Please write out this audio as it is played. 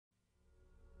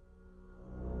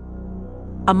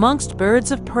Amongst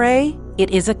birds of prey,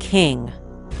 it is a king.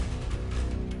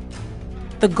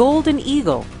 The golden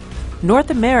eagle, North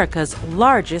America's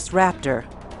largest raptor.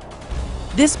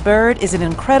 This bird is an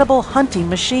incredible hunting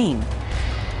machine.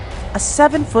 A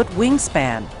 7-foot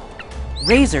wingspan,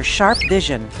 razor-sharp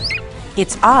vision.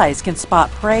 Its eyes can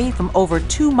spot prey from over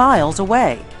 2 miles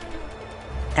away.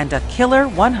 And a killer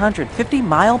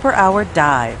 150-mile-per-hour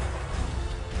dive.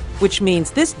 Which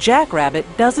means this jackrabbit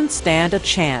doesn't stand a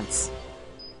chance.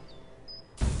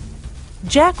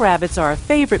 Jackrabbits are a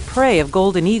favorite prey of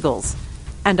golden eagles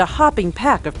and a hopping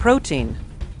pack of protein.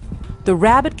 The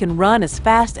rabbit can run as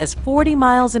fast as 40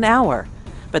 miles an hour,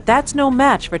 but that's no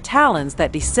match for talons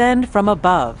that descend from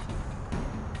above.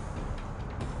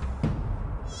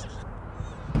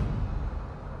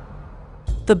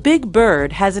 The big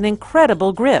bird has an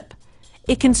incredible grip.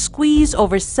 It can squeeze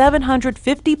over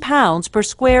 750 pounds per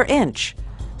square inch,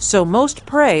 so most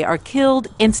prey are killed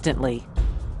instantly.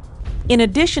 In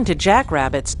addition to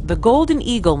jackrabbits, the golden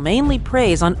eagle mainly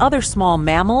preys on other small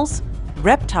mammals,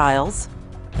 reptiles,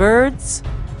 birds,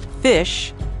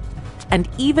 fish, and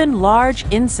even large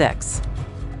insects.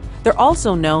 They're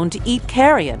also known to eat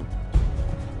carrion.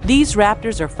 These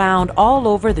raptors are found all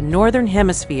over the northern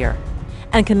hemisphere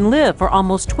and can live for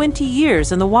almost 20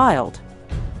 years in the wild.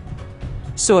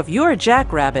 So if you're a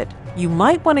jackrabbit, you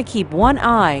might want to keep one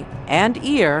eye and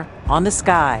ear on the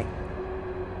sky.